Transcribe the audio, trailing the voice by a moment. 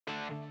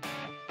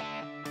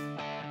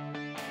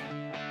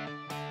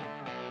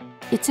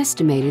It's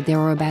estimated there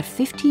are about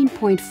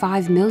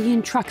 15.5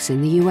 million trucks in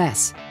the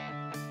U.S.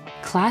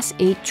 Class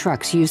 8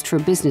 trucks used for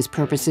business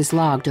purposes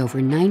logged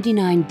over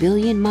 99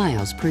 billion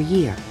miles per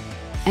year.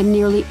 And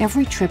nearly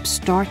every trip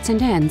starts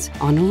and ends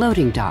on a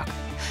loading dock.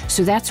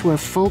 So that's where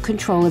full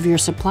control of your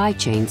supply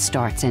chain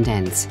starts and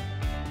ends.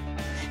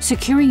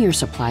 Securing your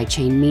supply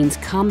chain means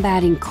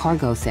combating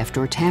cargo theft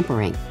or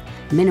tampering,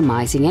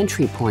 minimizing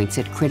entry points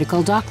at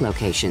critical dock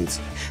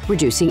locations,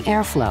 reducing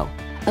airflow,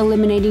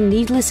 eliminating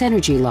needless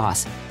energy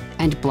loss,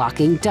 and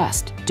blocking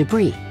dust,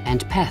 debris,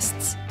 and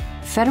pests.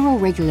 Federal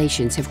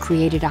regulations have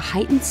created a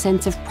heightened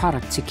sense of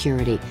product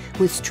security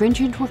with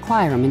stringent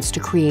requirements to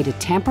create a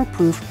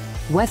tamper-proof,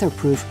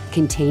 weatherproof,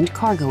 contained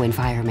cargo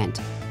environment.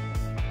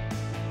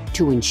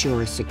 To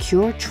ensure a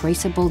secure,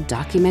 traceable,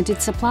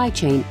 documented supply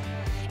chain,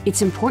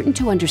 it's important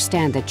to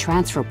understand that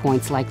transfer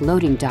points like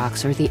loading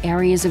docks are the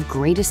areas of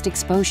greatest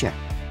exposure.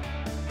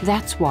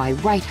 That's why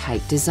Rite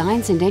Hite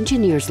designs and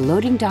engineers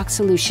loading dock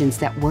solutions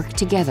that work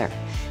together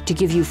to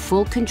give you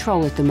full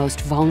control at the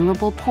most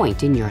vulnerable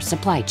point in your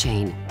supply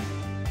chain.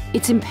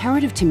 It's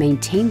imperative to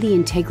maintain the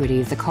integrity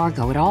of the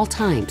cargo at all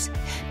times,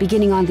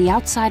 beginning on the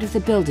outside of the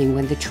building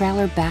when the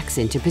trailer backs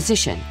into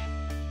position.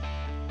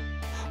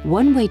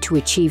 One way to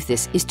achieve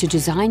this is to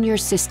design your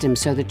system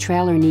so the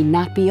trailer need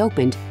not be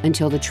opened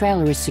until the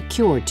trailer is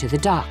secured to the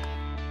dock.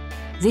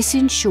 This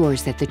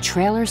ensures that the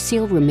trailer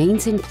seal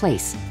remains in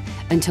place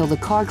until the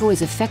cargo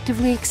is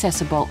effectively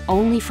accessible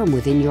only from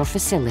within your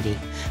facility.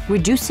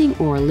 Reducing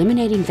or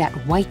eliminating that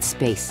white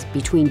space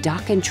between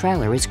dock and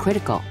trailer is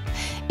critical,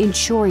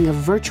 ensuring a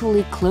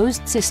virtually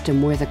closed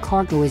system where the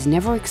cargo is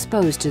never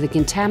exposed to the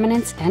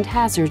contaminants and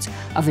hazards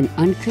of an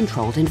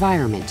uncontrolled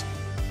environment.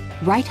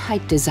 Rite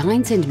Hite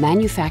designs and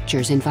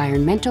manufactures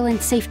environmental and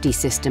safety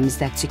systems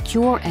that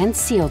secure and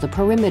seal the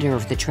perimeter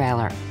of the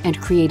trailer and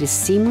create a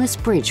seamless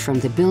bridge from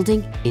the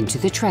building into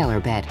the trailer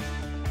bed.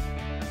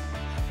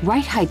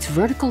 Rite Hite's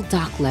vertical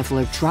dock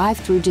leveler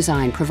drive-through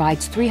design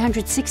provides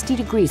 360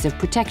 degrees of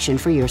protection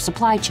for your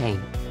supply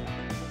chain.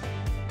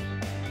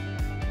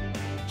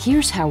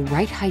 Here's how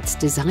Rite Hite's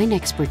design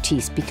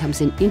expertise becomes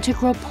an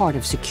integral part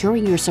of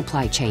securing your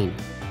supply chain.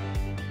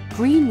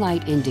 Green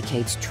light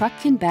indicates truck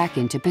can back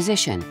into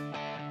position.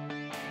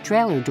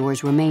 Trailer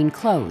doors remain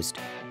closed.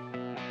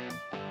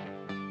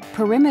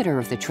 Perimeter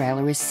of the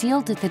trailer is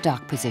sealed at the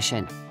dock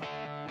position.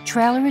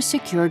 Trailer is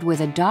secured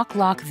with a dock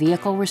lock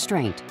vehicle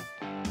restraint.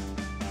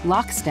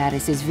 Lock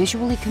status is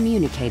visually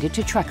communicated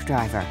to truck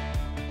driver.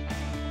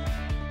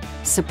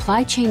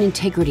 Supply chain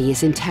integrity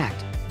is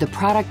intact. The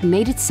product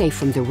made it safe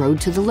from the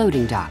road to the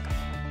loading dock.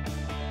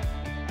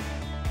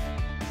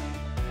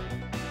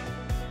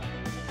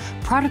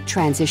 Product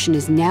transition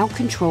is now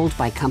controlled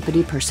by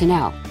company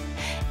personnel.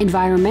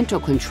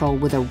 Environmental control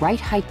with a Rite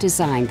Hite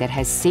design that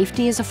has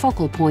safety as a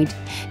focal point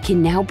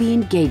can now be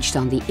engaged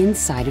on the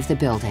inside of the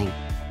building.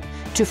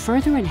 To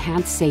further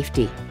enhance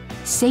safety,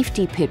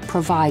 SafeTPit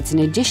provides an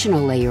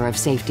additional layer of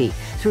safety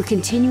through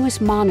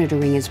continuous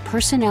monitoring as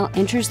personnel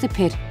enters the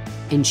pit,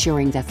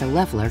 ensuring that the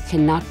leveler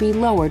cannot be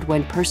lowered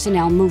when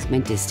personnel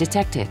movement is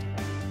detected.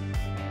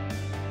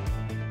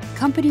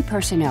 Company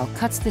personnel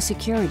cuts the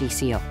security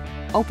seal,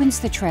 opens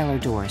the trailer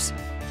doors.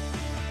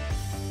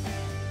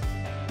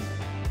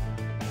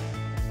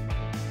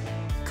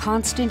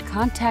 Constant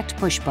contact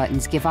push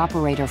buttons give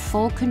operator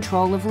full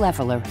control of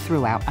leveler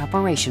throughout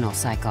operational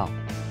cycle.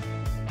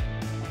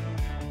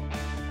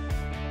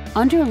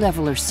 Under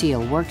leveler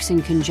seal works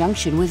in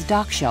conjunction with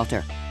dock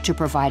shelter to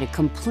provide a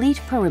complete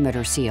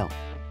perimeter seal.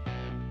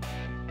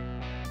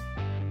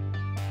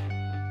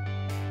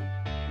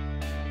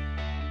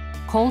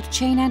 Cold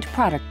chain and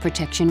product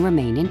protection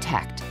remain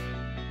intact.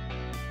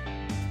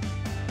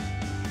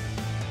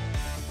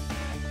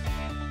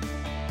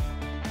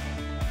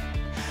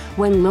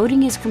 When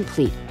loading is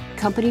complete,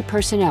 company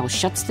personnel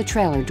shuts the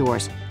trailer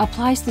doors,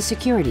 applies the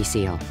security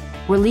seal,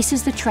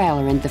 releases the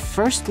trailer, and the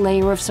first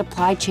layer of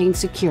supply chain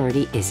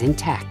security is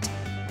intact.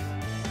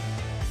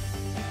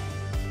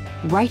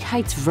 Rite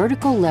Hite's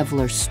vertical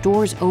leveler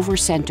stores over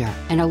center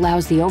and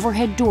allows the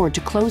overhead door to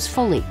close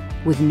fully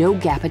with no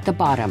gap at the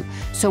bottom,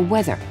 so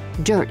weather,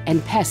 dirt,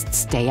 and pests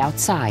stay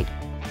outside,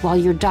 while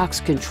your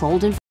dock's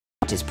controlled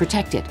environment is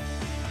protected.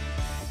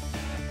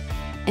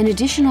 An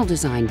additional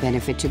design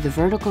benefit to the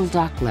vertical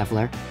dock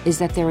leveler is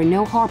that there are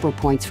no harbor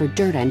points for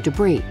dirt and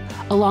debris,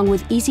 along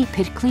with easy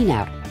pit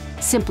cleanout,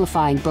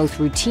 simplifying both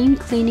routine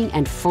cleaning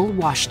and full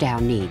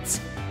washdown needs.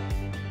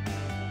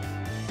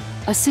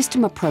 A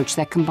system approach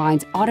that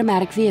combines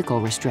automatic vehicle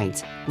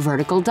restraints,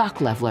 vertical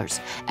dock levelers,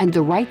 and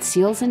the right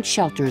seals and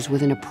shelters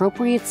with an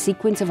appropriate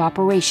sequence of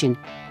operation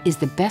is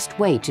the best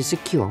way to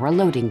secure a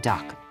loading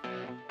dock.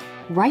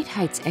 Rite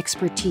Hite's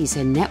expertise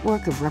and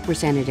network of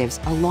representatives,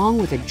 along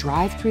with a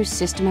drive-through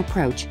system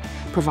approach,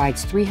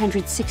 provides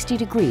 360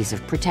 degrees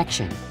of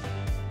protection.